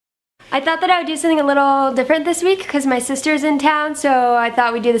I thought that I would do something a little different this week because my sister's in town, so I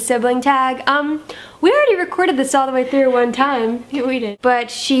thought we'd do the sibling tag. We already recorded this all the way through one time. Yeah, we did.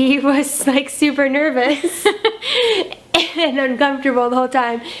 But she was like super nervous and uncomfortable the whole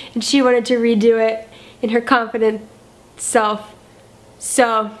time, and she wanted to redo it in her confident self.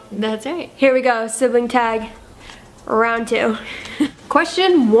 So, that's right. Here we go, sibling tag, round 2.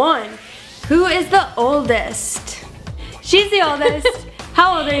 Question 1, who is the oldest? She's the oldest.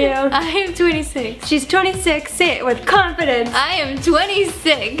 How old are you? I am 26. She's 26. Say it with confidence. I am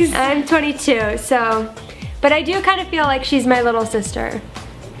 26. I'm 22, so. But I do kind of feel like she's my little sister.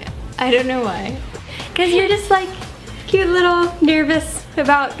 I don't know why. Because you're just like cute little nervous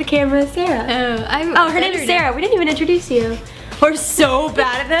about the camera, Sarah. Oh, her name is Sarah. We didn't even introduce you. We're so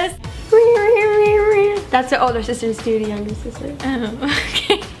bad at this. That's what older sisters do to younger sisters. Oh,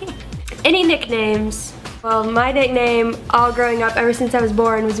 okay. Any nicknames? Well, my nickname all growing up, ever since I was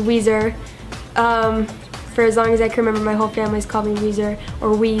born, was Weezer. For as long as I can remember, my whole family's called me Weezer,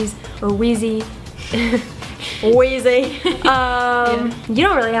 or Wheeze, or Wheezy. Wheezy. Yeah. You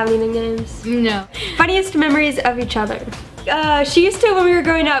don't really have any nicknames? No. Funniest memories of each other. She used to, when we were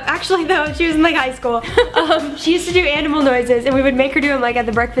growing up, actually though, she was in like high school, she used to do animal noises, and we would make her do them like at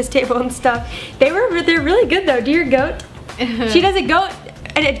the breakfast table and stuff. They're really good though. Do your goat. She does a goat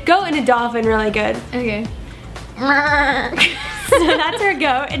and a dolphin really good. Okay. So that's her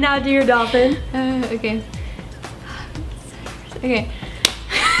goat, and now do your dolphin. Okay. Okay.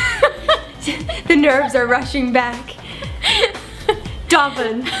 The nerves are rushing back.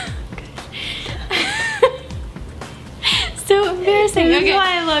 Dolphin. So embarrassing. This Okay. is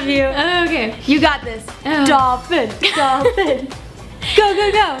why I love you. Okay. You got this. Dolphin. Dolphin. Go,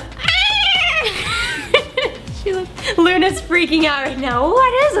 go, go. Luna's freaking out right now.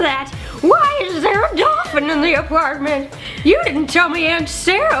 What is that? Why is there a dolphin in the apartment? You didn't tell me Aunt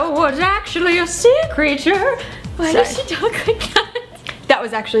Sarah was actually a sea creature. Why does she talk like that? That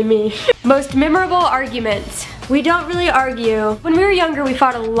was actually me. Most memorable arguments. We don't really argue. When we were younger, we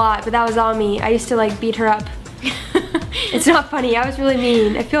fought a lot, but that was all me. I used to like beat her up. It's not funny. I was really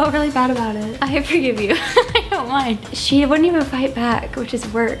mean. I feel really bad about it. I forgive you. I don't mind. She wouldn't even fight back, which is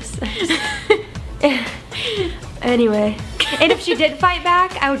worse. Anyway. And if she did fight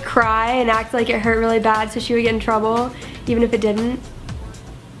back, I would cry and act like it hurt really bad so she would get in trouble, even if it didn't.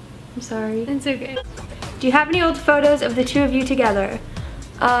 I'm sorry. It's okay. Do you have any old photos of the two of you together?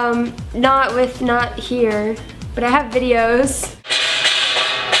 Not here, but I have videos.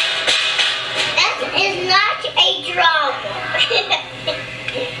 That is not a drum.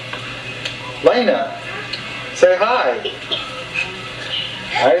 Laina, say hi.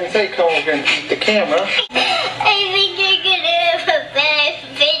 I didn't say come over and eat the camera. I think you're gonna have a bad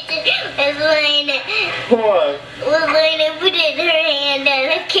picture with Laina. What? With Laina putting her hand on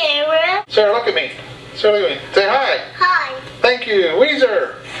the camera. Sarah, look at me. Sarah, look at me. Say hi. Hi. Thank you.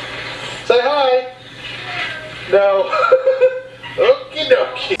 Weezer. Say hi. No. Okie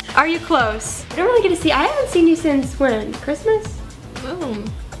dokie. Are you close? I don't really get to see. I haven't seen you since when? Christmas? Oh.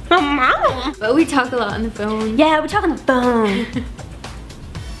 Mom. But we talk a lot on the phone. Yeah, we talk on the phone.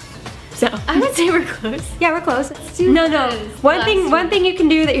 So I would say we're close. Yeah, we're close. do No. this. One thing you can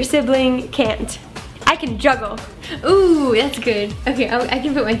do that your sibling can't. I can juggle. Ooh, that's good. Okay, I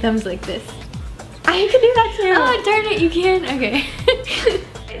can put my thumbs like this. I can do that too. Oh, darn it, you can? Okay.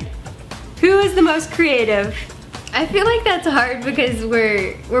 Who is the most creative? I feel like that's hard because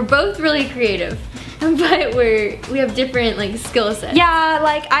we're both really creative, but we have different like skill sets. Yeah,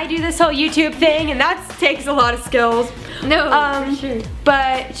 like I do this whole YouTube thing, and that takes a lot of skills. No, for sure.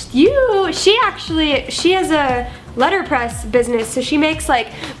 But she has a letterpress business, so she makes like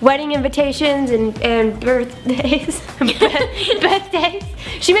wedding invitations and birthdays. Birthdays.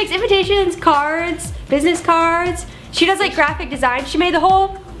 She makes invitations, cards, business cards. She does like graphic design. She made the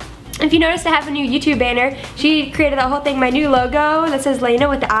whole. If you noticed, I have a new YouTube banner. She created that whole thing. My new logo that says Laina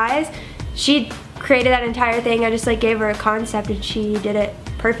with the eyes. She created that entire thing. I just like gave her a concept and she did it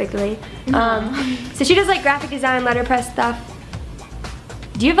perfectly. So she does like graphic design, letterpress stuff.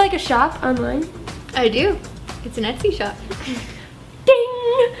 Do you have like a shop online? I do. It's an Etsy shop.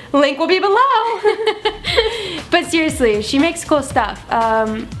 Ding! Link will be below. But seriously, she makes cool stuff.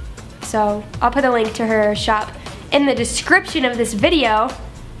 So I'll put a link to her shop in the description of this video.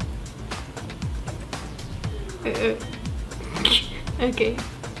 Okay.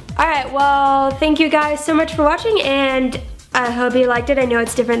 Alright, well, thank you guys so much for watching, and I hope you liked it. I know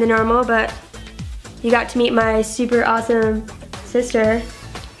it's different than normal, but you got to meet my super awesome sister.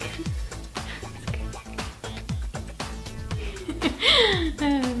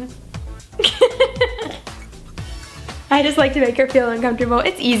 I I just like to make her feel uncomfortable.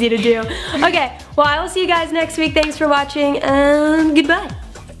 It's easy to do. Okay, well, I will see you guys next week. Thanks for watching, and goodbye.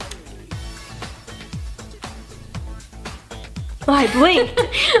 Oh, I blinked.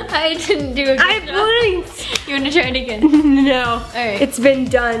 I didn't do a good job. I blinked. You want to try it again? No. All right. It's been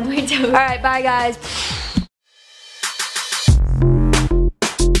done. Wait, don't. All right, bye, guys.